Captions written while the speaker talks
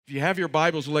If you have your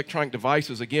Bibles, electronic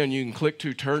devices, again, you can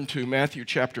turn to Matthew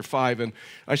chapter 5. And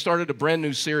I started a brand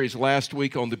new series last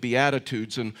week on the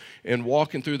Beatitudes and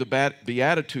walking through the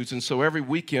Beatitudes. And so every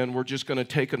weekend, we're just going to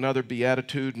take another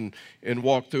Beatitude and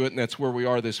walk through it, and that's where we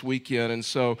are this weekend. And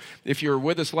so if you were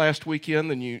with us last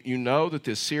weekend, then you know that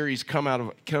this series comes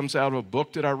out of a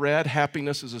book that I read,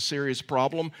 Happiness is a Serious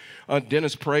Problem.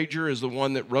 Dennis Prager is the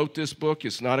one that wrote this book.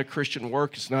 It's not a Christian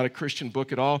work. It's not a Christian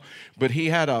book at all. But he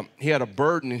had a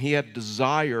burden, and he had a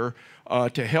desire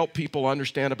to help people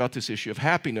understand about this issue of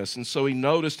happiness. And so he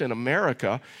noticed in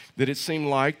America that it seemed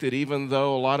like that even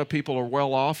though a lot of people are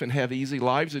well off and have easy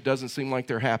lives, it doesn't seem like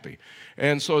they're happy.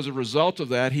 And so as a result of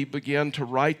that, he began to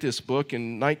write this book.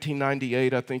 In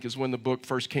 1998, I think, is when the book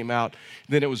first came out.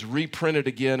 Then it was reprinted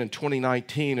again in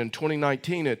 2019. In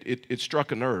 2019, it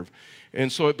struck a nerve. And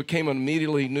so it became an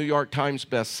immediately New York Times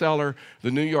bestseller.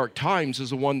 The New York Times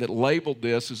is the one that labeled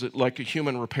this as like a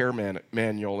human repair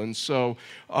manual. And so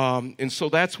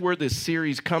that's where this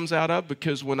series comes out of,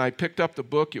 because when I picked up the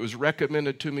book, it was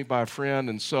recommended to me by a friend.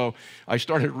 And so I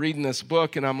started reading this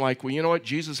book, and I'm like, well, you know what?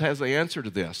 Jesus has the answer to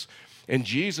this. And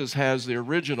Jesus has the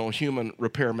original human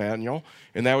repair manual,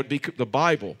 and that would be the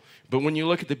Bible. But when you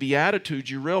look at the Beatitudes,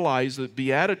 you realize that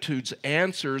Beatitudes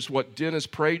answers what Dennis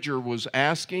Prager was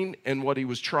asking and what he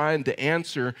was trying to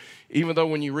answer, even though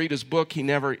when you read his book, he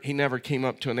never came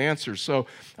up to an answer. So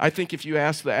I think if you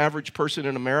ask the average person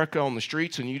in America on the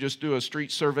streets, and you just do a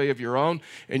street survey of your own,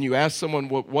 and you ask someone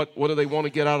what do they want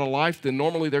to get out of life, then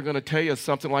normally they're going to tell you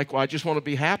something like, well, I just want to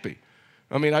be happy.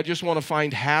 I mean, I just want to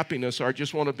find happiness, or I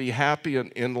just want to be happy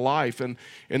in life. And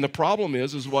the problem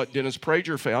is what Dennis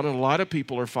Prager found, and a lot of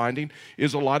people are finding,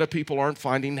 is a lot of people aren't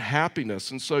finding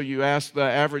happiness. And so you ask the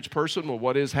average person, well,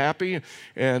 what is happy?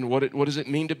 And what does it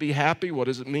mean to be happy? What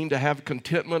does it mean to have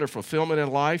contentment or fulfillment in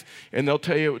life? And they'll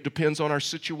tell you it depends on our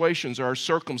situations or our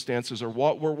circumstances or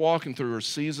what we're walking through or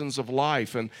seasons of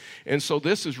life. And so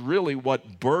this is really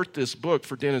what birthed this book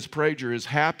for Dennis Prager, is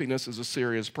happiness is a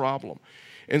serious problem.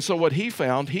 And so what he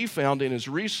found in his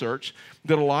research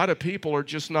that a lot of people are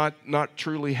just not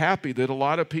truly happy, that a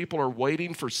lot of people are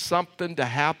waiting for something to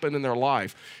happen in their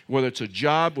life, whether it's a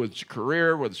job, whether it's a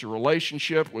career, whether it's a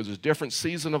relationship, whether it's a different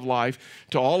season of life,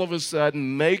 to all of a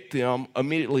sudden make them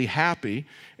immediately happy.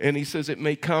 And he says it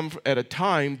may come at a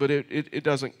time, but it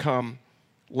doesn't come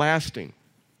lasting.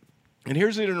 And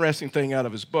here's the interesting thing out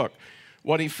of his book.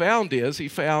 What he found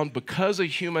because of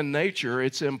human nature,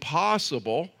 it's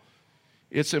impossible,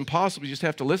 you just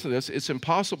have to listen to this, it's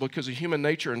impossible because of human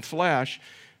nature and flesh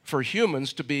for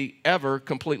humans to be ever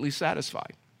completely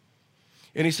satisfied.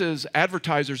 And he says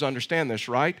advertisers understand this,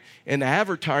 right? And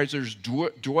advertisers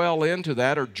dwell into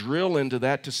that or drill into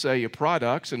that to sell you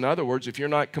products. In other words, if you're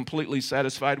not completely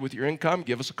satisfied with your income,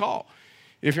 give us a call.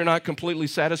 If you're not completely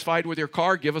satisfied with your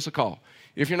car, give us a call.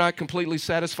 If you're not completely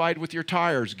satisfied with your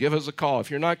tires, give us a call. If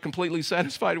you're not completely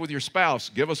satisfied with your spouse,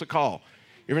 give us a call.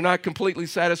 If you're not completely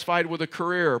satisfied with a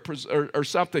career or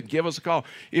something, give us a call.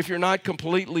 If you're not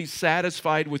completely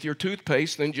satisfied with your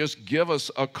toothpaste, then just give us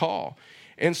a call.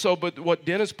 And so, but what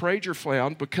Dennis Prager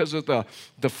found, because of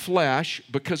the flesh,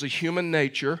 because of human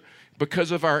nature,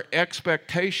 because of our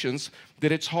expectations,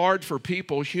 that it's hard for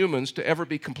people, humans, to ever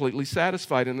be completely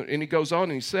satisfied. And he goes on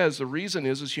and he says the reason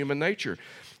is human nature.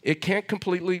 It can't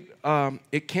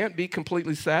be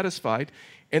completely satisfied.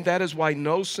 And that is why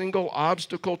no single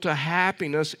obstacle to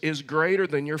happiness is greater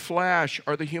than your flesh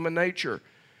or the human nature.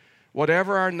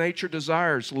 Whatever our nature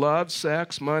desires, love,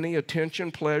 sex, money, attention,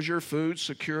 pleasure, food,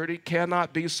 security,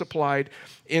 cannot be supplied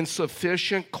in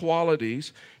sufficient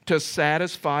quantities to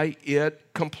satisfy it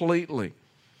completely.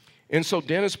 And so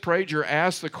Dennis Prager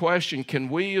asked the question, can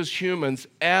we as humans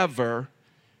ever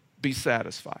be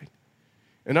satisfied?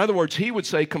 In other words, he would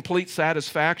say complete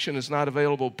satisfaction is not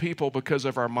available to people because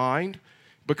of our mind,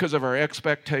 because of our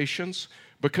expectations,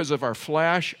 because of our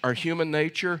flesh, our human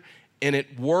nature, and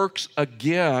it works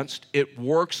against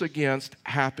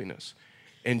happiness.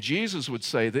 And Jesus would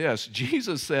say this.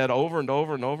 Jesus said over and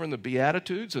over and over in the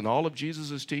Beatitudes and all of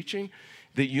Jesus' teaching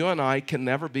that you and I can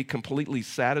never be completely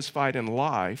satisfied in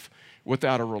life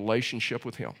without a relationship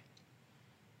with Him.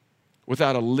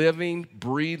 Without a living,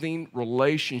 breathing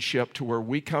relationship to where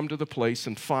we come to the place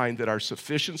and find that our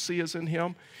sufficiency is in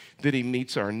Him, that He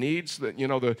meets our needs. That, you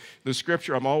know, the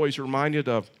scripture, I'm always reminded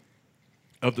of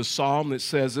the psalm that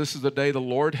says, this is the day the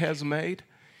Lord has made.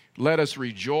 Let us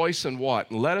rejoice in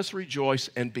what? Let us rejoice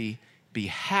and be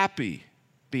happy.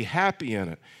 Be happy in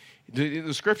it.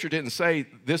 The scripture didn't say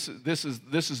this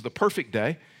is the perfect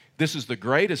day. this is the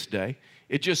greatest day.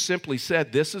 It just simply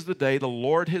said, this is the day the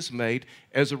Lord has made.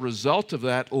 As a result of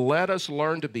that, let us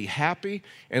learn to be happy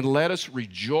and let us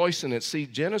rejoice in it. See,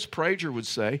 Dennis Prager would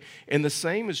say, and the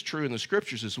same is true in the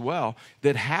scriptures as well,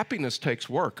 that happiness takes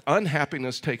work.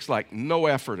 Unhappiness takes like no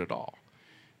effort at all.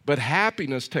 But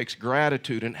happiness takes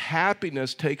gratitude, and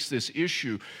happiness takes this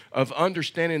issue of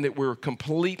understanding that we're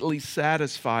completely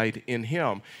satisfied in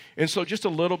Him. And so just a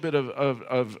little bit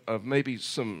of maybe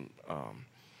some...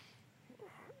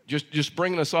 Just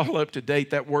bringing us all up to date,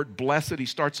 that word blessed, he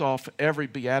starts off every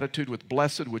beatitude with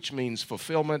blessed, which means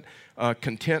fulfillment,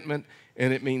 contentment,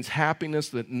 and it means happiness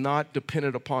that not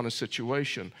dependent upon a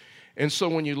situation. And so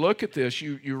when you look at this,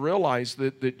 you realize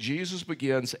that Jesus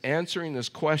begins answering this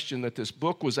question that this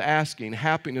book was asking.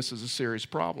 Happiness is a serious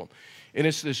problem. And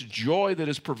it's this joy that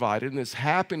is provided and this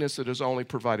happiness that is only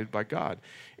provided by God.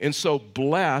 And so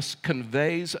bless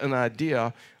conveys an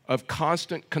idea of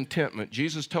constant contentment.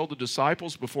 Jesus told the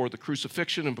disciples before the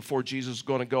crucifixion and before Jesus was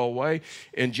going to go away,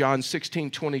 in John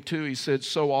 16:22, he said,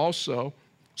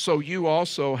 so you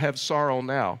also have sorrow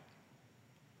now.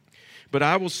 But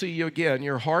I will see you again.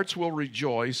 Your hearts will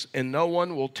rejoice, and no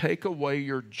one will take away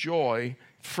your joy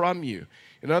from you.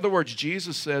 In other words,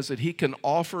 Jesus says that He can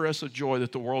offer us a joy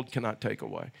that the world cannot take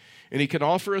away. And He can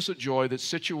offer us a joy that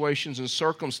situations and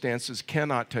circumstances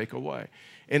cannot take away.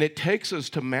 And it takes us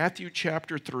to Matthew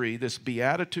chapter 3, this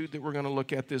beatitude that we're going to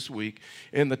look at this week.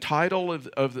 And the title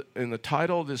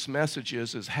of this message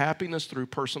is Happiness Through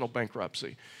Personal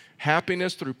Bankruptcy.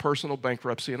 Happiness through personal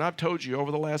bankruptcy. And I've told you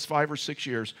over the last 5 or 6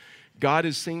 years, God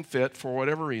has seen fit, for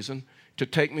whatever reason, to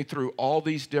take me through all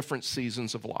these different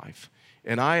seasons of life.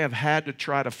 And I have had to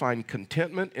try to find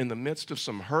contentment in the midst of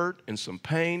some hurt and some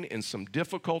pain and some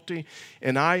difficulty.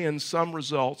 And I, in some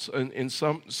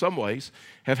ways,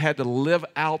 have had to live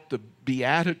out the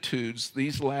Beatitudes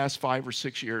these last 5 or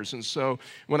 6 years. And so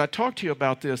when I talk to you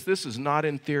about this, this is not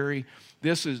in theory.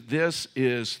 This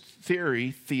is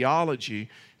theory, theology,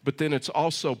 but then it's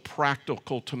also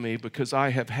practical to me because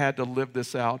I have had to live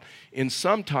this out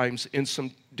sometimes in some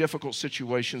difficult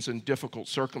situations and difficult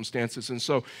circumstances. And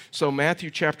so Matthew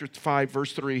chapter 5,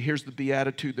 verse 3, here's the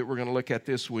beatitude that we're going to look at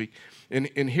this week. And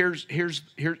here's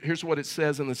what it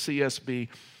says in the CSB.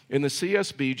 In the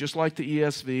CSB, just like the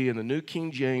ESV and the New King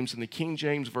James and the King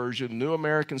James Version, New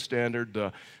American Standard,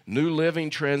 the New Living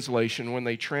Translation, when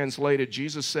they translated,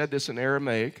 Jesus said this in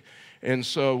Aramaic, and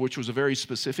so, which was a very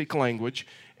specific language,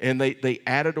 and they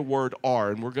added a word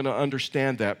 "are," and we're going to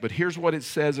understand that. But here's what it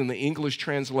says in the English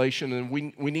translation, and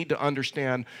we need to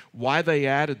understand why they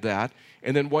added that,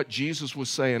 and then what Jesus was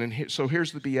saying. And so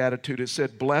here's the beatitude. It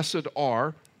said, "Blessed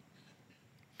are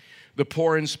the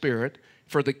poor in spirit,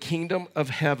 for the kingdom of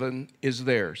heaven is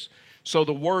theirs." So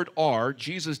the word "are,"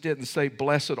 Jesus didn't say,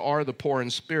 "Blessed are the poor in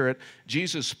spirit."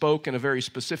 Jesus spoke in a very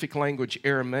specific language,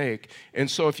 Aramaic. And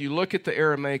so if you look at the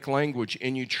Aramaic language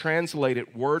and you translate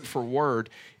it word for word,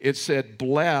 it said,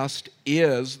 "Blessed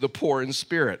is the poor in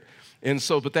spirit." And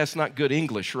so, but that's not good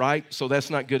English, right? So that's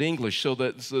not good English. So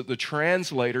the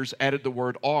translators added the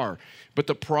word "are." But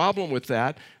the problem with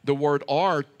that, the word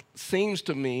 "are" seems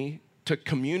to me to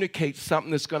communicate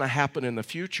something that's going to happen in the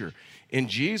future. And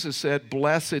Jesus said,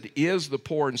 "Blessed is the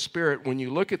poor in spirit." When you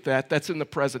look at that, that's in the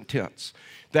present tense.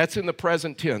 That's in the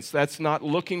present tense. That's not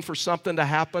looking for something to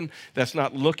happen. That's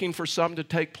not looking for something to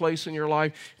take place in your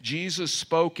life. Jesus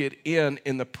spoke it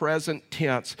in the present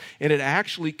tense. And it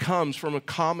actually comes from a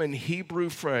common Hebrew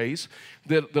phrase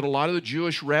that a lot of the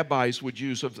Jewish rabbis would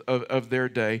use of their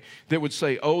day that would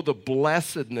say, "Oh, the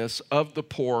blessedness of the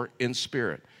poor in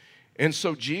spirit." And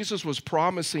so Jesus was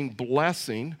promising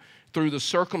blessing through the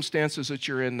circumstances that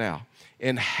you're in now,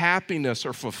 and happiness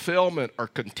or fulfillment or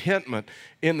contentment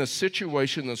in the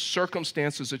situation, the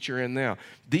circumstances that you're in now.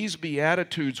 These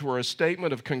Beatitudes were a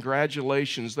statement of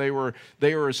congratulations. They were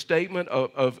a statement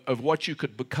of what you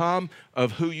could become,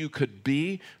 of who you could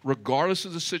be, regardless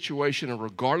of the situation and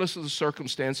regardless of the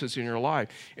circumstances in your life.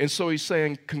 And so he's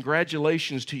saying,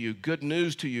 congratulations to you, good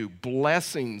news to you,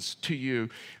 blessings to you,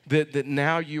 that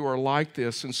now you are like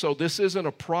this. And so this isn't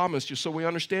a promise, just so we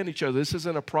understand each other, this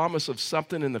isn't a promise of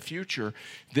something in the future.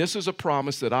 This is a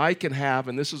promise that I can have,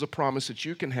 and this is a promise that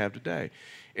you can have today.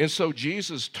 And so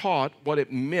Jesus taught what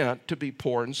it meant to be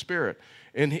poor in spirit.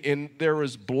 And there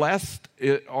is blessed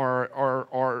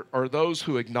are those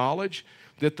who acknowledge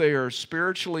that they are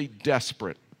spiritually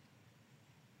desperate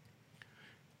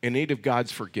in need of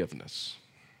God's forgiveness.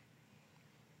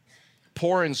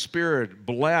 Poor in spirit,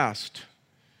 blessed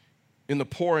in the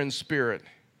poor in spirit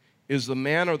is the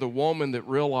man or the woman that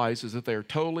realizes that they are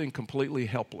totally and completely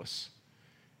helpless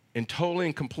and totally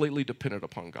and completely dependent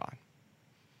upon God.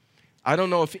 I don't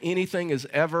know if anything has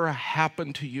ever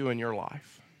happened to you in your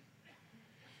life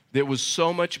that was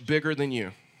so much bigger than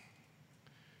you,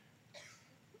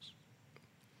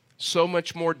 so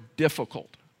much more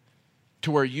difficult,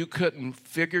 to where you couldn't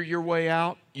figure your way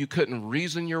out, you couldn't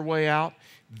reason your way out.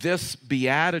 This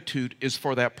beatitude is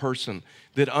for that person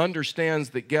that understands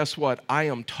that, guess what? I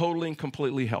am totally and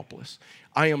completely helpless.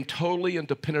 I am totally and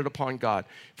dependent upon God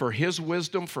for His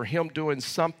wisdom, for Him doing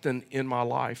something in my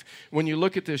life. When you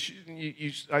look at this,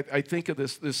 I think of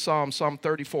this Psalm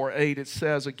 34:8. It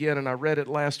says again, and I read it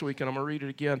last week and I'm going to read it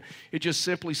again. It just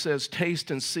simply says,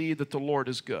 taste and see that the Lord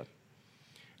is good.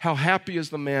 How happy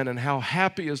is the man and how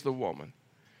happy is the woman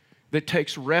that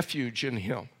takes refuge in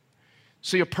Him.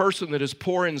 See, a person that is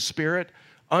poor in spirit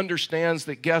understands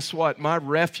that, guess what? My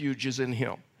refuge is in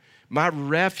Him. My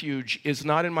refuge is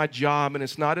not in my job, and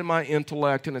it's not in my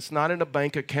intellect, and it's not in a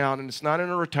bank account, and it's not in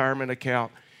a retirement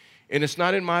account, and it's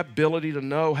not in my ability to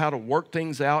know how to work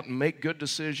things out and make good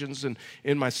decisions and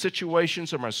in my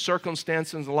situations or my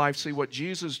circumstances in life. See, what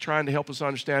Jesus is trying to help us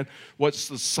understand, what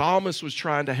the psalmist was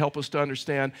trying to help us to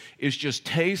understand, is just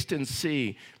taste and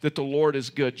see that the Lord is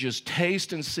good. Just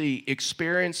taste and see,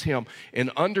 experience Him, and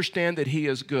understand that He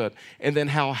is good. And then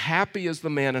how happy is the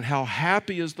man and how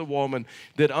happy is the woman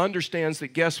that understands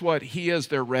that, guess what? He is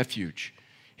their refuge.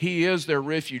 He is their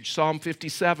refuge. Psalm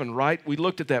 57, right? We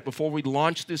looked at that before we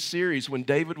launched this series when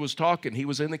David was talking. He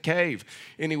was in the cave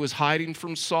and he was hiding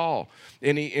from Saul.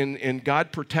 And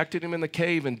God protected him in the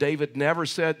cave. And David never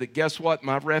said that, guess what?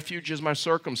 My refuge is my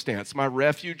circumstance. My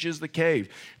refuge is the cave.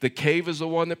 The cave is the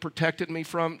one that protected me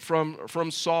from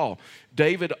Saul.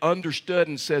 David understood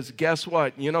and says, guess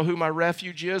what? You know who my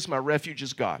refuge is? My refuge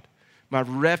is God. My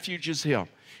refuge is Him.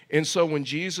 And so when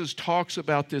Jesus talks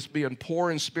about this being poor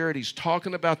in spirit, He's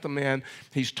talking about the man,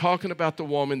 He's talking about the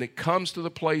woman that comes to the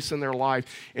place in their life.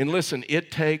 And listen,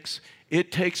 it takes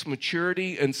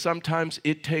maturity, and sometimes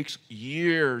it takes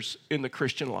years in the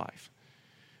Christian life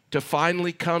to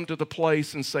finally come to the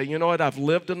place and say, you know what, I've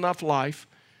lived enough life,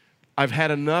 I've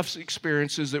had enough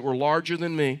experiences that were larger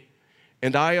than me,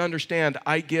 and I understand,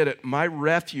 I get it. My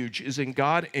refuge is in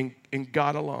God and in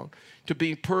God alone. To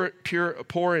be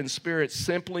poor in spirit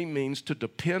simply means to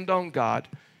depend on God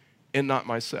and not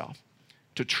myself.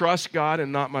 To trust God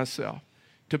and not myself.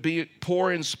 To be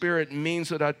poor in spirit means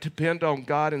that I depend on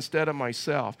God instead of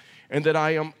myself, and that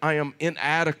I am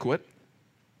inadequate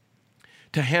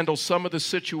to handle some of the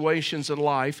situations in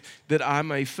life that I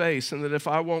may face, and that if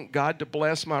I want God to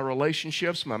bless my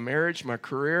relationships, my marriage, my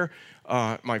career,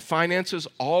 my finances,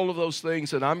 all of those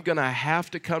things, that I'm going to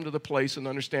have to come to the place and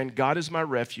understand God is my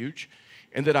refuge,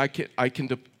 and that I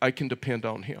can depend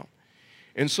on Him.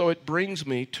 And so it brings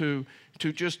me to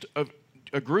just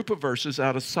a group of verses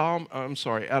out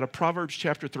of Proverbs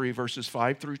chapter 3, verses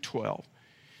 5 through 12.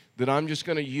 That I'm just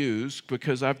going to use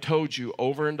because I've told you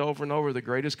over and over and over the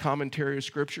greatest commentary of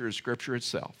Scripture is Scripture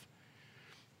itself.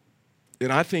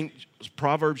 And I think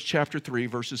Proverbs chapter 3,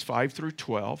 verses 5 through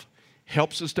 12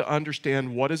 helps us to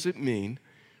understand what does it mean,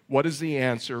 what is the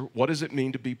answer, what does it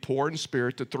mean to be poor in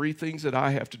spirit, the three things that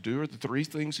I have to do or the three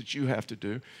things that you have to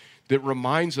do, that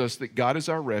reminds us that God is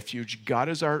our refuge, God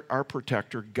is our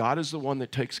protector, God is the one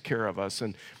that takes care of us.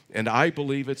 And I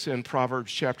believe it's in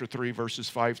Proverbs chapter 3, verses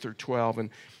 5 through 12.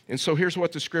 And so here's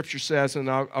what the Scripture says, and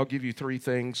I'll give you three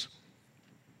things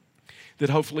that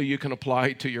hopefully you can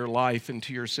apply to your life and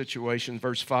to your situation.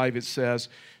 Verse 5, it says,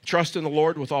 trust in the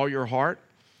Lord with all your heart,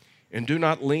 and do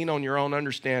not lean on your own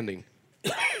understanding.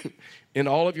 In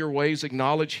all of your ways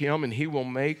acknowledge Him, and He will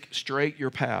make straight your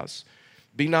paths.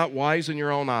 Be not wise in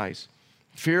your own eyes.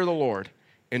 Fear the Lord,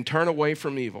 and turn away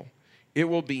from evil. It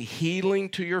will be healing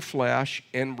to your flesh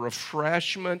and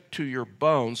refreshment to your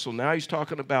bones. So now He's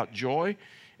talking about joy,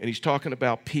 and He's talking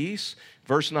about peace.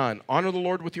 Verse 9, honor the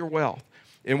Lord with your wealth,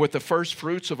 and with the first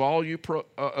fruits of all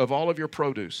of your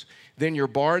produce. Then your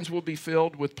barns will be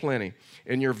filled with plenty,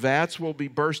 and your vats will be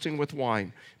bursting with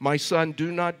wine. My son,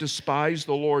 do not despise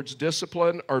the Lord's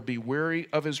discipline or be weary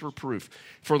of His reproof.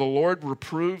 For the Lord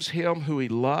reproves him who He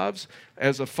loves,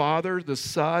 as a father the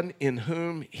son in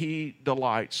whom He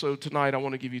delights. So tonight I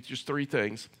want to give you just three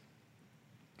things.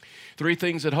 Three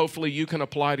things that hopefully you can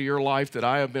apply to your life that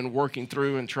I have been working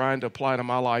through and trying to apply to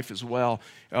my life as well,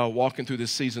 walking through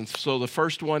this season. So the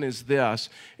first one is this,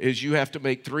 is you have to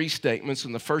make three statements,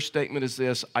 and the first statement is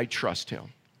this: I trust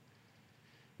Him.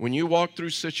 When you walk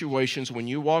through situations, when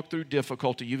you walk through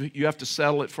difficulty, you have to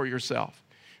settle it for yourself.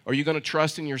 Are you going to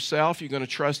trust in yourself? Are you going to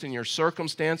trust in your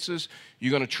circumstances? Are you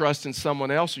going to trust in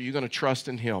someone else? Or are you going to trust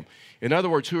in Him? In other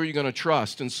words, who are you going to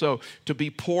trust? And so to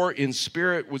be poor in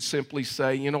spirit would simply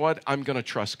say, you know what? I'm going to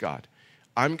trust God.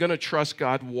 I'm going to trust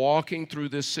God walking through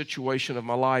this situation of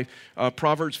my life.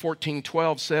 Proverbs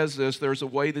 14:12 says this, there's a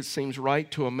way that seems right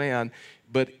to a man,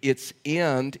 but its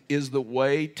end is the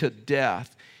way to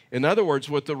death. In other words,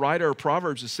 what the writer of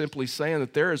Proverbs is simply saying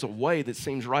that there is a way that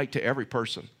seems right to every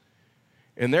person.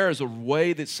 And there is a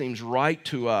way that seems right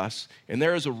to us, and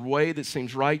there is a way that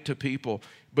seems right to people.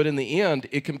 But in the end,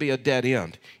 it can be a dead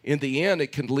end. In the end,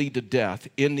 it can lead to death.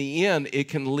 In the end, it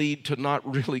can lead to not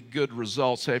really good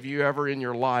results. Have you ever in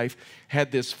your life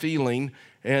had this feeling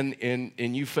and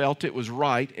you felt it was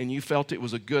right and you felt it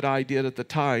was a good idea at the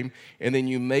time, and then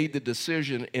you made the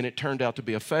decision and it turned out to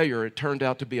be a failure? It turned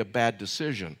out to be a bad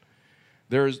decision.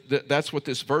 That's what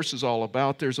this verse is all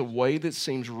about. There's a way that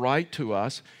seems right to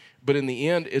us, but in the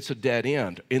end, it's a dead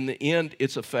end. In the end,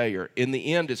 it's a failure. In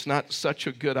the end, it's not such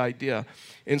a good idea.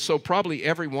 And so probably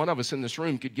every one of us in this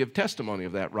room could give testimony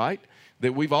of that, right?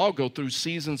 That we've all go through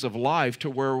seasons of life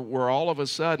to where all of a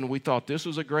sudden we thought this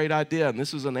was a great idea and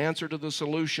this is an answer to the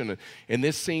solution, and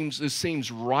this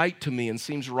seems right to me and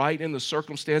seems right in the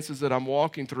circumstances that I'm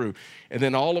walking through. And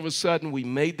then all of a sudden we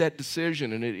made that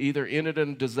decision and it either ended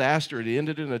in disaster, it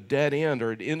ended in a dead end,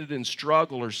 or it ended in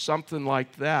struggle or something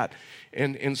like that.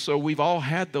 And so we've all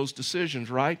had those decisions,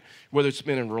 right? Whether it's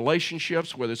been in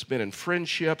relationships, whether it's been in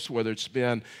friendships, whether it's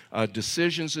been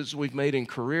decisions that we've made in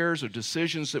careers or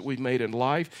decisions that we've made in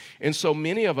life. And so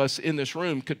many of us in this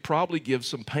room could probably give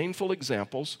some painful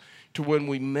examples to when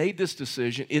we made this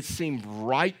decision. It seemed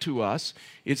right to us.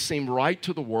 It seemed right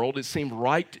to the world. It seemed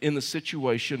right in the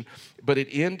situation, but it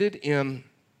ended in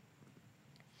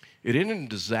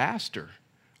disaster,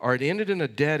 or it ended in a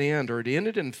dead end, or it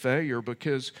ended in failure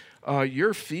because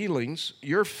your feelings,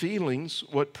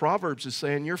 what Proverbs is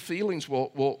saying, your feelings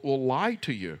will lie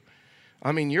to you.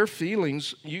 I mean, your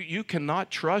feelings, you cannot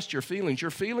trust your feelings.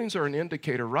 Your feelings are an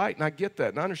indicator, right? And I get that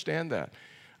and I understand that.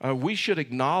 We should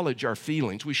acknowledge our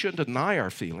feelings. We shouldn't deny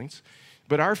our feelings.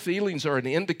 But our feelings are an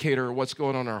indicator of what's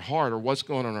going on in our heart or what's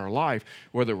going on in our life,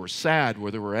 whether we're sad,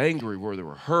 whether we're angry, whether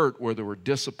we're hurt, whether we're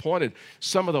disappointed,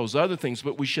 some of those other things.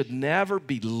 But we should never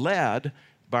be led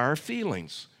by our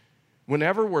feelings.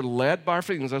 Whenever we're led by our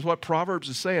feelings, that's what Proverbs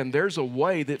is saying. There's a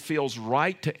way that feels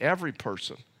right to every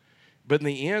person. But in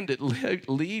the end, it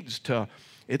leads to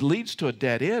a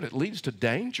dead end. It leads to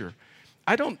danger.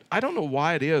 I don't know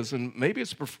why it is, and maybe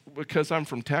it's because I'm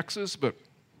from Texas, but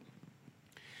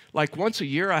like once a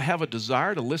year I have a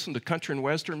desire to listen to country and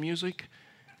western music.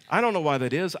 I don't know why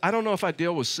that is. I don't know if I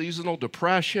deal with seasonal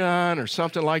depression or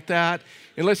something like that.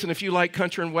 And listen, if you like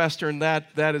country and western,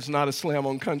 that is not a slam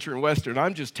on country and western.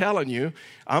 I'm just telling you,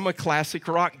 I'm a classic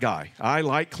rock guy. I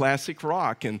like classic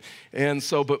rock. And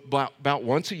so, but about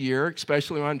once a year,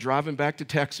 especially when I'm driving back to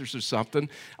Texas or something,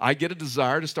 I get a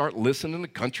desire to start listening to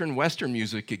country and western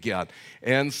music again.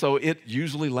 And so it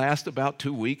usually lasts about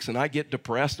 2 weeks, and I get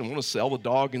depressed and want to sell the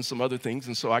dog and some other things,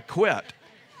 and so I quit.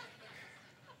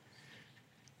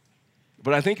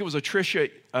 But I think it was a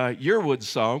Trisha Yearwood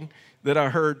song that I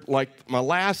heard like my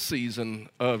last season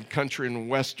of country and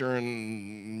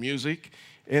western music.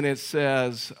 And it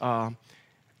says, how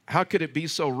could it be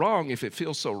so wrong if it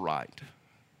feels so right?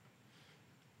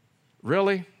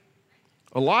 Really?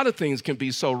 A lot of things can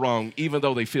be so wrong even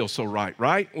though they feel so right,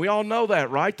 right? We all know that,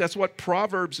 right? That's what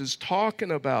Proverbs is talking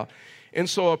about. And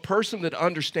so a person that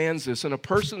understands this and a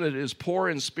person that is poor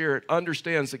in spirit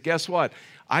understands that, guess what?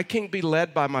 I can't be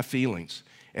led by my feelings,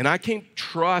 and I can't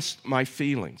trust my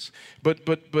feelings. But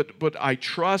I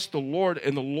trust the Lord,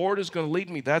 and the Lord is going to lead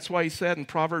me. That's why he said in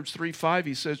Proverbs 3:5,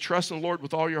 he says, trust in the Lord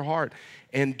with all your heart,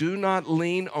 and do not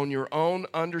lean on your own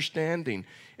understanding.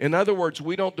 In other words,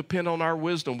 we don't depend on our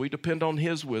wisdom. We depend on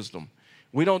his wisdom.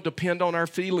 We don't depend on our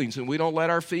feelings, and we don't let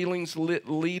our feelings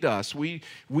lead us. We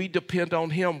depend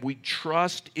on him. We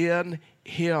trust in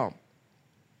him.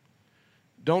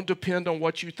 Don't depend on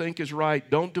what you think is right.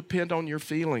 Don't depend on your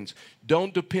feelings.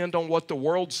 Don't depend on what the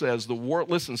world says.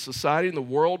 Listen, society and the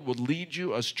world will lead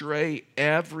you astray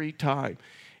every time.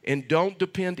 And don't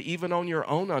depend even on your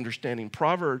own understanding. James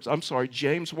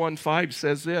 1:5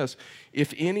 says this,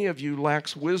 if any of you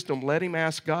lacks wisdom, let him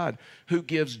ask God, who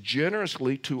gives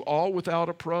generously to all without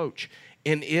reproach,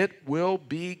 and it will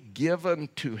be given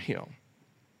to him.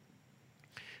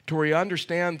 To where you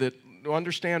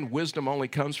understand wisdom only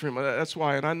comes from him. That's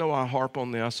why, and I know I harp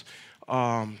on this,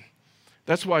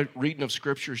 that's why reading of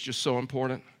Scripture is just so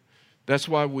important. That's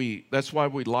why we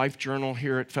life journal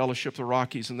here at Fellowship of the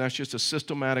Rockies, and that's just a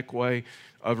systematic way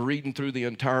of reading through the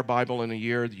entire Bible in a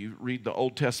year. You read the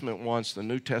Old Testament once, the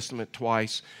New Testament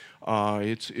twice.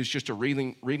 It's just a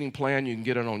reading plan. You can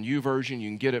get it on YouVersion. You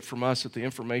can get it from us at the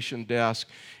information desk.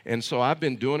 And so I've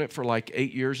been doing it for like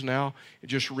 8 years now,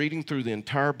 just reading through the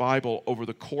entire Bible over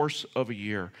the course of a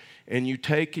year. And you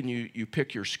take and you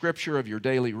pick your scripture of your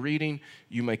daily reading.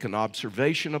 You make an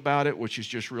observation about it, which is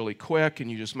just really quick, and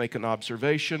you just make an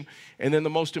observation. And then the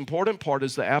most important part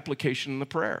is the application and the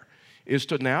prayer. Is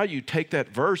to now you take that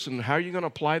verse and how are you going to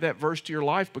apply that verse to your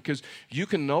life? Because you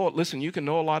can know it. Listen, you can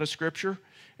know a lot of scripture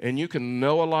and you can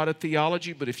know a lot of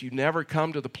theology, but if you never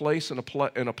come to the place and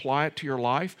apply it to your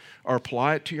life, or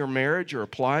apply it to your marriage, or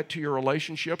apply it to your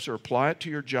relationships, or apply it to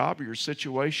your job or your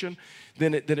situation,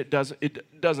 then it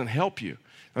doesn't help you.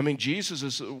 I mean, Jesus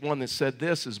is the one that said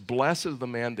this, is blessed is the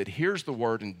man that hears the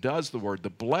word and does the word. The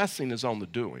blessing is on the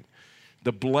doing.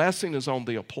 The blessing is on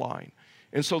the applying.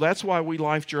 And so that's why we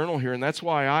life journal here, and that's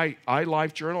why I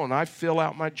life journal, and I fill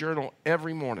out my journal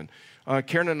every morning.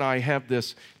 Karen and I have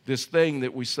this thing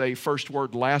that we say first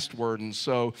word, last word, and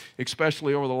so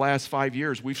especially over the last 5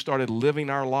 years, we've started living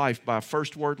our life by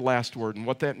first word, last word, and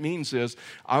what that means is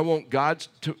I want God's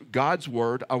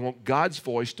word, I want God's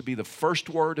voice to be the first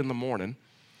word in the morning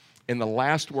and the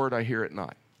last word I hear at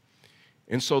night.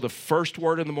 And so the first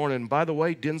word in the morning, and by the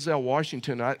way, Denzel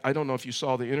Washington, I don't know if you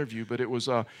saw the interview, but it was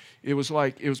about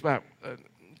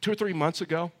 2 or 3 months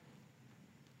ago.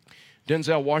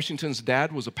 Denzel Washington's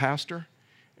dad was a pastor,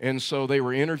 and so they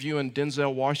were interviewing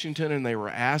Denzel Washington, and they were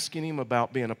asking him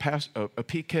about being a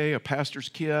PK, a pastor's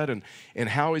kid, and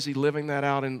how is he living that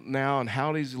out now, and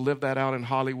how does he live that out in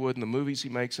Hollywood and the movies he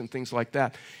makes and things like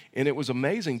that. And it was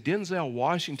amazing. Denzel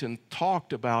Washington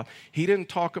he didn't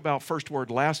talk about first word,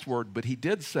 last word, but he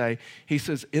did say, he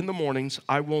says, in the mornings,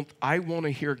 I want to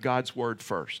hear God's word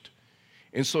first.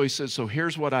 And so he says, so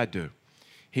here's what I do.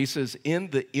 He says,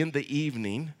 in the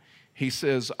evening, he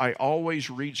says, I always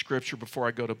read scripture before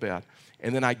I go to bed.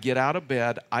 And then I get out of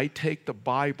bed, I take the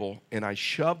Bible, and I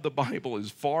shove the Bible as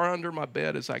far under my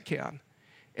bed as I can.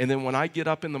 And then when I get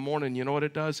up in the morning, you know what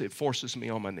it does? It forces me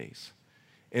on my knees.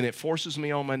 And it forces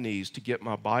me on my knees to get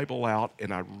my Bible out,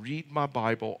 and I read my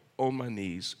Bible on my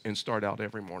knees and start out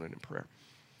every morning in prayer.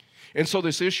 And so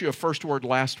this issue of first word,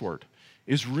 last word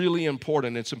is really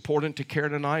important. It's important to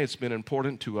Karen and I. It's been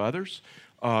important to others.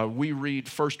 We read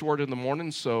first word in the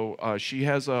morning, so she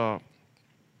has a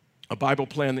Bible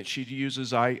plan that she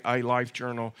uses, I Life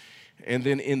Journal. And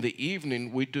then in the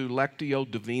evening, we do Lectio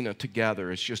Divina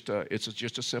together. It's just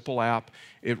a simple app.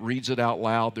 It reads it out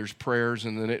loud. There's prayers,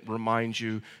 and then it reminds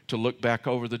you to look back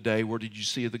over the day. Where did you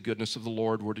see the goodness of the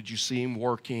Lord? Where did you see Him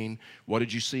working? What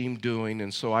did you see Him doing?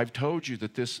 And so I've told you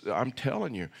that I'm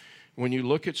telling you, when you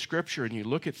look at Scripture and you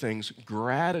look at things,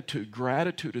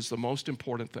 gratitude is the most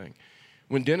important thing.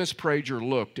 When Dennis Prager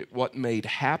looked at what made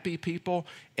happy people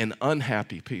and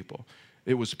unhappy people,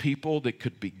 it was people that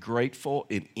could be grateful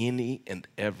in any and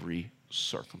every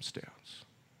circumstance.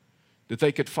 That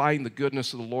they could find the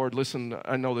goodness of the Lord. Listen,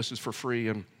 I know this is for free,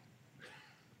 and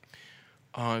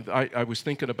I was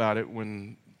thinking about it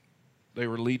when they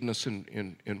were leading us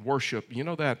in worship. You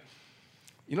know that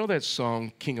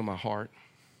song, King of My Heart?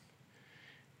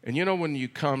 And you know when you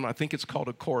come, I think it's called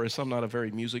a chorus. I'm not a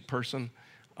very music person.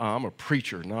 I'm a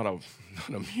preacher, not a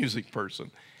music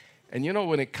person. And you know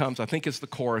when it comes, I think it's the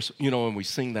chorus, when we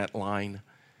sing that line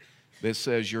that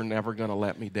says, you're never going to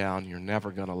let me down, you're never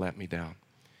going to let me down.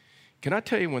 Can I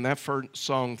tell you, when that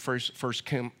song first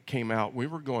came out, we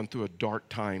were going through a dark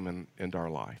time in our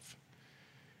life.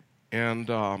 And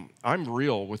I'm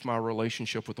real with my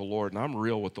relationship with the Lord, and I'm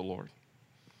real with the Lord.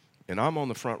 And I'm on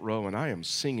the front row, and I am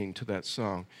singing to that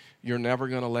song, you're never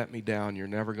going to let me down, you're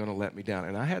never going to let me down.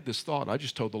 And I had this thought, I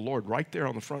just told the Lord right there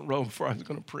on the front row before I was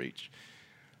going to preach.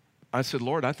 I said,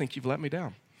 Lord, I think you've let me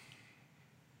down.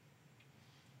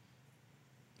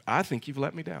 I think you've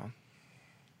let me down.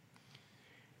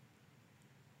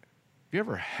 Have you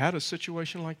ever had a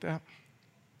situation like that?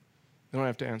 You don't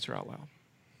have to answer out loud.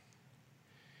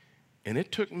 And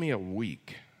it took me a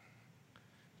week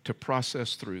to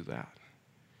process through that.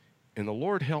 And the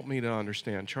Lord helped me to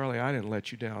understand, Charlie, I didn't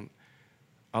let you down.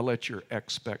 I let your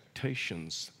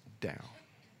expectations down.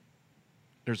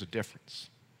 There's a difference.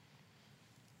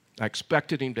 I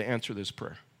expected Him to answer this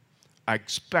prayer. I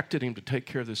expected Him to take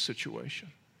care of this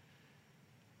situation.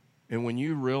 And when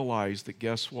you realize that,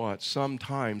 guess what?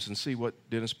 Sometimes, and see what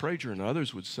Dennis Prager and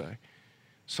others would say,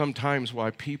 sometimes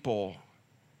why people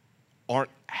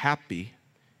aren't happy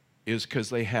is because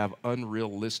they have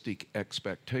unrealistic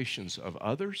expectations of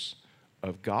others,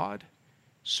 of God,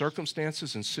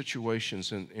 circumstances and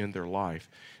situations in their life.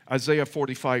 Isaiah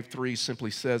 45:3 simply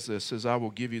says this, says, I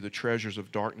will give you the treasures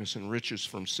of darkness and riches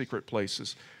from secret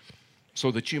places.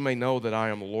 so that you may know that I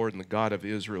am the Lord and the God of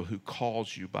Israel who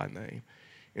calls you by name.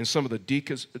 In some of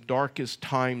the darkest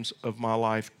times of my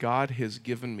life, God has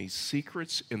given me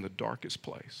secrets in the darkest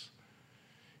place.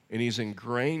 And He's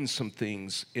ingrained some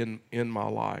things in my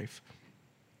life.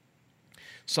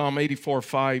 Psalm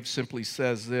 84:5 simply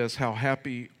says this, how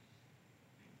happy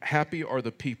are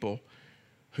the people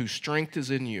whose strength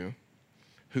is in you,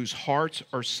 whose hearts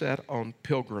are set on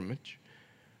pilgrimage.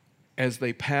 As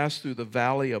they pass through the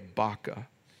valley of Baca,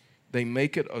 they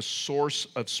make it a source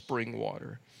of spring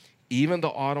water. Even the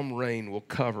autumn rain will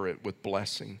cover it with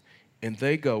blessing. And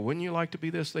they go, wouldn't you like to be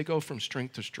this? They go from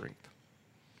strength to strength.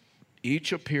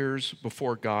 Each appears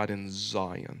before God in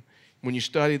Zion. When you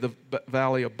study the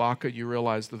valley of Baca, you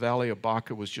realize the valley of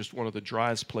Baca was just one of the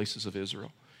driest places of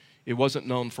Israel. It wasn't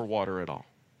known for water at all.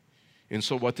 And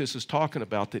so what this is talking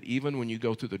about, that even when you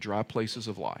go through the dry places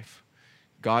of life,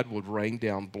 God would rain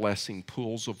down blessing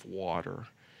pools of water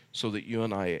so that you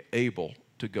and I are able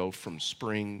to go from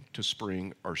spring to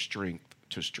spring or strength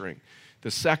to strength.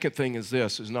 The second thing is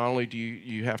this, is not only do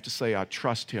you have to say, I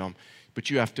trust Him, but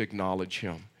you have to acknowledge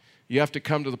Him. You have to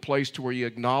come to the place to where you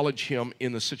acknowledge Him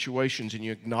in the situations and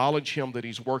you acknowledge Him that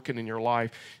He's working in your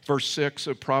life. Verse 6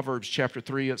 of Proverbs chapter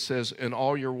 3, it says, in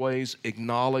all your ways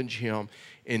acknowledge Him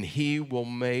and He will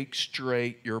make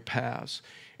straight your paths.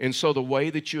 And so the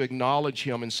way that you acknowledge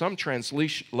Him, in some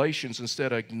translations,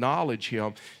 instead of acknowledge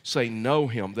Him, say know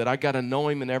Him, that I got to know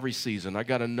Him in every season. I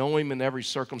got to know Him in every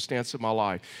circumstance of my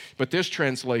life. But this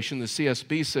translation, the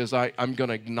CSB, says I'm going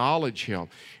to acknowledge Him,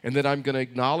 and that I'm going to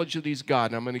acknowledge that He's God,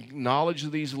 and I'm going to acknowledge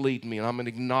that He's leading me, and I'm going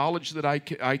to acknowledge that I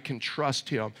can trust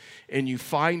Him. And you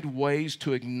find ways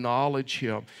to acknowledge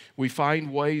Him. We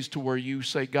find ways to where you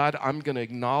say, God, I'm going to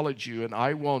acknowledge you, and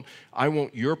I want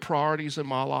your priorities in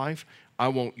my life. I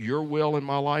want your will in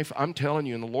my life. I'm telling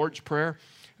you, in the Lord's Prayer,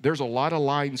 there's a lot of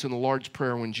lines in the Lord's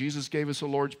Prayer. When Jesus gave us a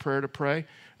Lord's Prayer to pray,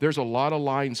 there's a lot of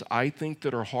lines I think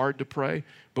that are hard to pray,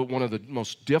 but one of the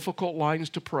most difficult lines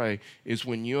to pray is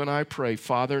when you and I pray,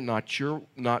 Father, not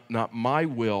my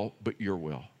will, but your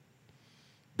will.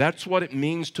 That's what it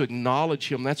means to acknowledge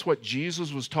Him. That's what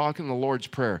Jesus was talking in the Lord's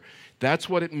Prayer. That's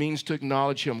what it means to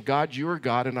acknowledge Him. God, you are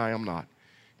God and I am not.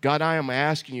 God, I am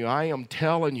asking you, I am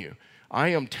telling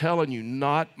you,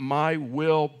 not my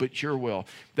will, but your will.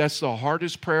 That's the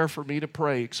hardest prayer for me to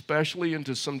pray, especially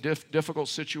into some difficult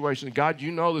situations. God, you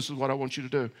know this is what I want you to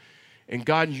do. And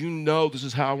God, you know this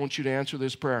is how I want you to answer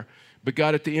this prayer. But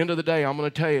God, at the end of the day, I'm going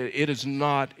to tell you, it is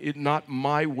not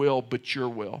my will, but your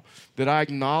will. That I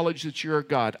acknowledge that you're a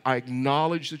God. I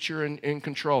acknowledge that you're in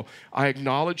control. I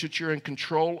acknowledge that you're in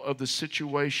control of the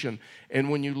situation.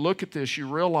 And when you look at this, you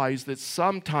realize that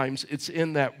sometimes it's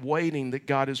in that waiting that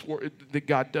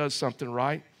God does something,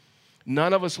 right?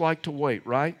 None of us like to wait,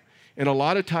 right? And a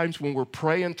lot of times when we're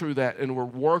praying through that and we're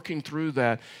working through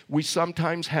that, we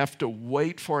sometimes have to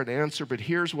wait for an answer. But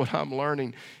here's what I'm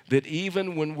learning, that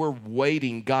even when we're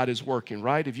waiting, God is working,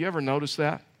 right? Have you ever noticed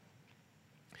that?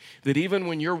 That even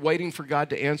when you're waiting for God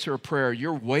to answer a prayer,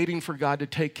 you're waiting for God to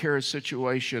take care of a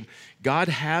situation, God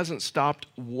hasn't stopped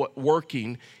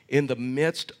working in the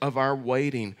midst of our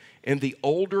waiting. And the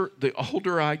older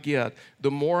I get,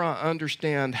 the more I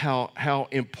understand how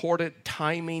important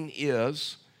timing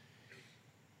is,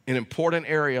 an important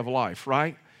area of life,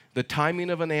 right? The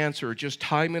timing of an answer, just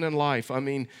timing in life. I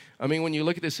mean, when you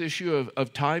look at this issue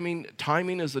of timing,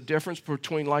 timing is the difference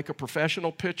between like a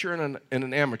professional pitcher and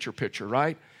an amateur pitcher,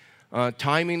 right?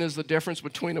 Timing is the difference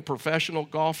between a professional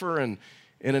golfer and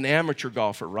an amateur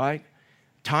golfer, right?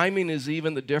 Timing is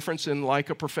even the difference in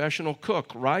like a professional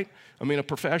cook, right? I mean, a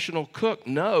professional cook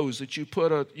knows that you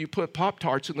put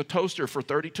Pop-Tarts in the toaster for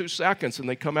 32 seconds and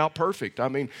they come out perfect. I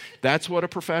mean, that's what a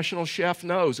professional chef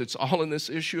knows. It's all in this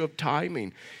issue of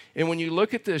timing. And when you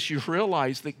look at this, you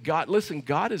realize that God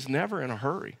is never in a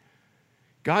hurry.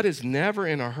 God is never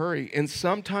in a hurry. And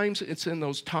sometimes it's in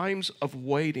those times of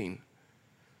waiting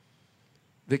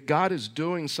that God is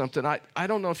doing something. I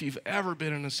don't know if you've ever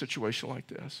been in a situation like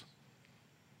this.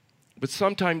 But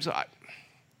sometimes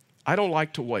I don't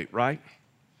like to wait, right?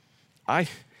 I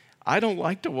don't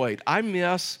like to wait.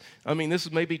 This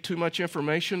is maybe too much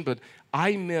information, but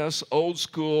I miss old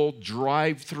school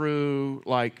drive-through,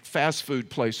 like fast food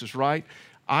places, right?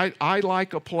 I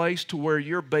like a place to where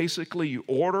you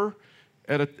order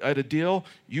at a deal,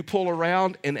 you pull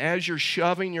around, and as you're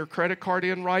shoving your credit card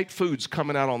in, right, food's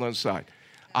coming out on the other side.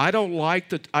 I don't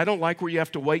like where you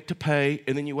have to wait to pay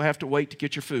and then you have to wait to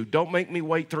get your food. Don't make me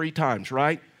wait 3 times,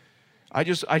 right? I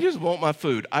just want my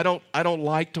food. I don't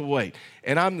like to wait.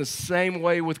 And I'm the same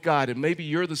way with God, and maybe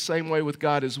you're the same way with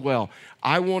God as well.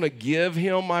 I want to give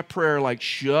him my prayer, like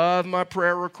shove my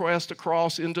prayer request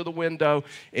across into the window,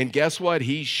 and guess what?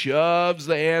 He shoves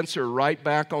the answer right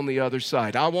back on the other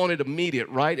side. I want it immediate,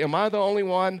 right? Am I the only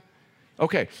one?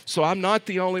 Okay, so I'm not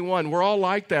the only one. We're all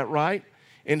like that, right?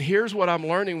 And here's what I'm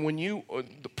learning. When you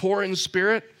pour in the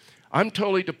Spirit, I'm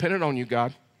totally dependent on you,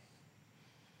 God.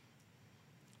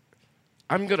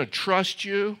 I'm going to trust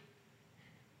you,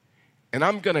 and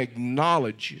I'm going to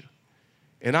acknowledge you.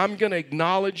 And I'm going to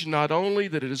acknowledge not only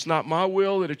that it is not my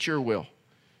will, that it's your will.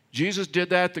 Jesus did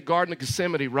that at the Garden of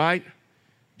Gethsemane, right?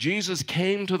 Jesus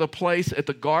came to the place at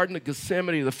the Garden of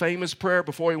Gethsemane, the famous prayer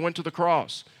before he went to the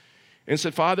cross, and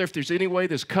said, Father, if there's any way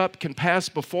this cup can pass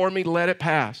before me, let it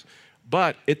pass.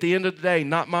 But at the end of the day,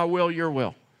 not my will, your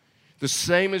will. The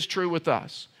same is true with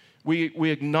us.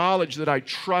 We acknowledge that I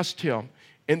trust him.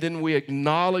 And then we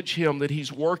acknowledge him that he's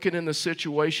working in the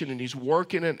situation and he's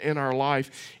working in our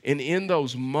life. And in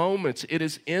those moments, it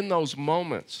is in those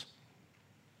moments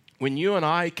when you and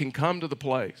I can come to the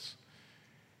place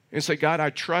and say, God, I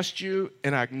trust you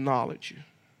and I acknowledge you.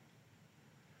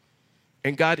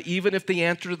 And God, even if the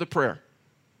answer to the prayer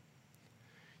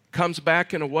comes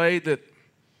back in a way that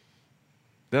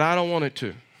I don't want it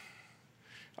to,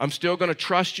 I'm still going to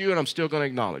trust you and I'm still going to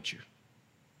acknowledge you.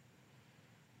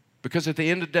 Because at the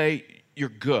end of the day, you're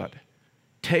good.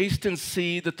 Taste and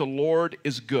see that the Lord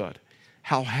is good.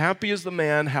 How happy is the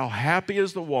man, how happy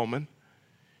is the woman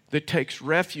that takes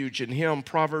refuge in him,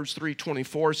 Proverbs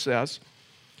 3:24 says,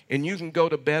 and you can go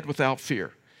to bed without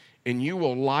fear, and you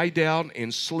will lie down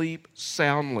and sleep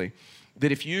soundly.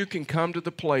 That if you can come to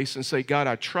the place and say, God,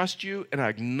 I trust you and I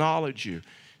acknowledge you,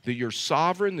 that you're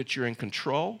sovereign, that you're in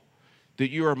control,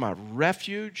 that you are my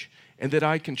refuge, and that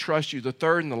I can trust you. The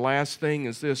third and the last thing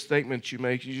is this statement you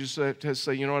make. You just have to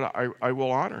say, you know what, I will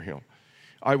honor him.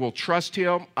 I will trust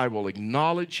him, I will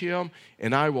acknowledge him,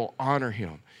 and I will honor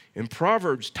him. And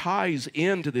Proverbs ties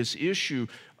into this issue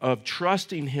of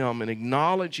trusting him and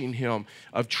acknowledging him,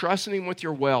 of trusting him with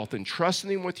your wealth and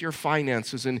trusting him with your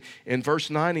finances. And in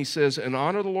verse 9 he says, and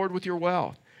honor the Lord with your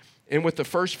wealth and with the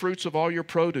first fruits of all your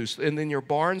produce, and then your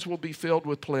barns will be filled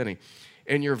with plenty,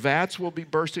 and your vats will be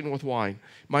bursting with wine.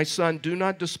 My son, do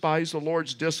not despise the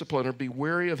Lord's discipline or be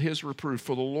weary of his reproof,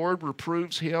 for the Lord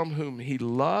reproves him whom he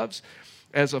loves,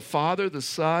 as a father the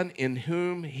son in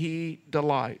whom he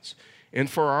delights. And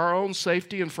for our own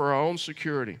safety and for our own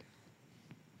security,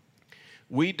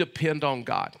 we depend on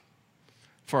God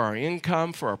for our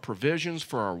income, for our provisions,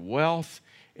 for our wealth.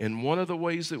 And one of the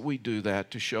ways that we do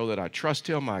that to show that I trust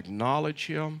him, I acknowledge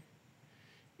him,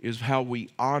 is how we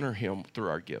honor him through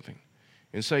our giving.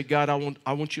 And say, God,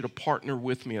 I want you to partner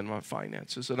with me in my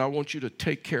finances, and I want you to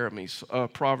take care of me.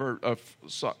 Philippians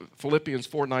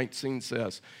 4:19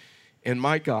 says, and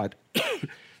my God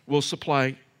will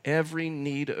supply every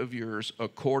need of yours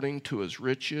according to his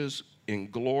riches in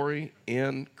glory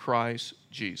in Christ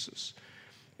Jesus.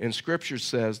 And Scripture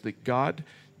says that God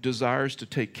desires to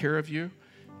take care of you,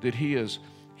 that he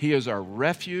is our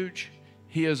refuge,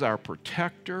 he is our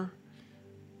protector,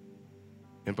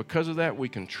 and because of that, we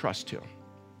can trust him.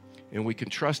 And we can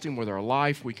trust him with our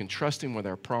life, we can trust him with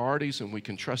our priorities, and we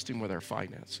can trust him with our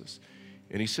finances.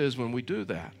 And he says when we do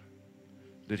that,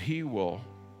 that he will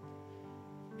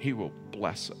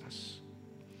bless us.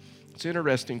 It's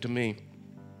interesting to me,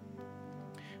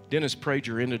 Dennis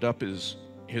Prager ended up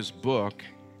his book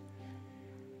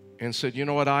and said, you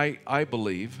know what, I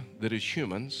believe that as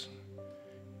humans,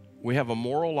 we have a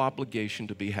moral obligation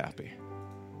to be happy.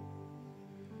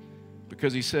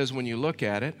 Because he says when you look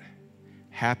at it,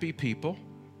 happy people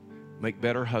make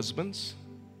better husbands,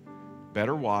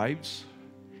 better wives,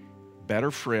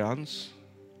 better friends,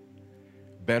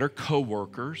 better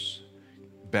co-workers,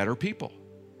 better people.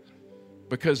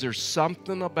 Because there's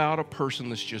something about a person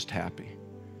that's just happy.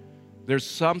 There's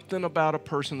something about a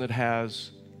person that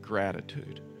has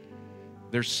gratitude.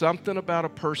 There's something about a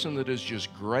person that is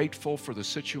just grateful for the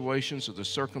situations or the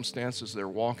circumstances they're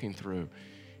walking through.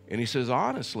 And he says,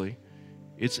 honestly,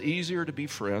 it's easier to be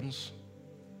friends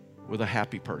with a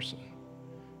happy person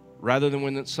rather than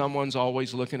when someone's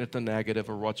always looking at the negative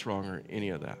or what's wrong or any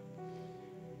of that.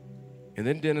 And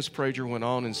then Dennis Prager went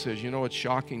on and says, you know, it's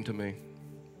shocking to me.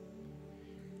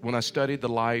 When I studied the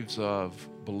lives of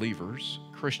believers,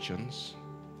 Christians,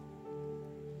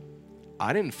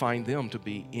 I didn't find them to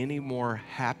be any more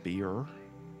happier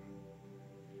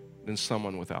than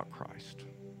someone without Christ.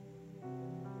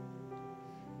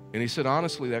 And he said,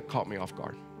 honestly, that caught me off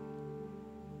guard.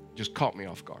 Just caught me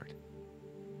off guard.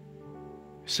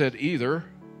 He said, either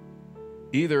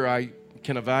I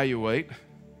can evaluate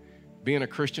being a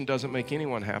Christian doesn't make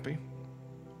anyone happy,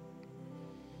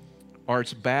 or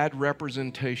it's bad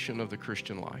representation of the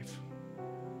Christian life.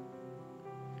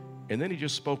 And then he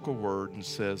just spoke a word and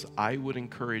says, I would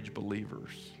encourage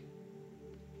believers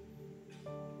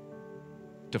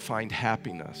to find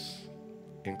happiness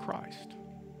in Christ.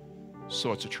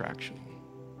 So it's attractional.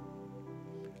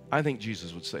 I think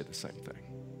Jesus would say the same thing.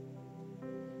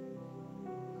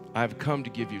 I have come to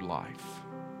give you life,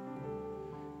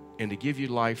 and to give you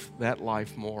life, that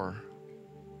life more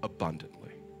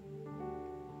abundantly.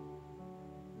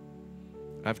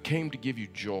 I've came to give you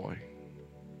joy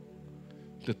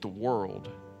that the world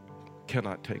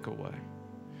cannot take away.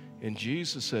 And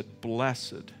Jesus said,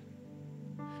 blessed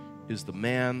is the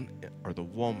man or the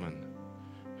woman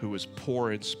who is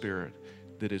poor in spirit,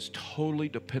 that is totally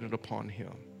dependent upon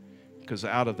him, because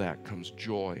out of that comes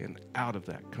joy and out of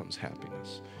that comes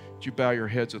happiness. Would you bow your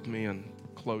heads with me and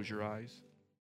close your eyes?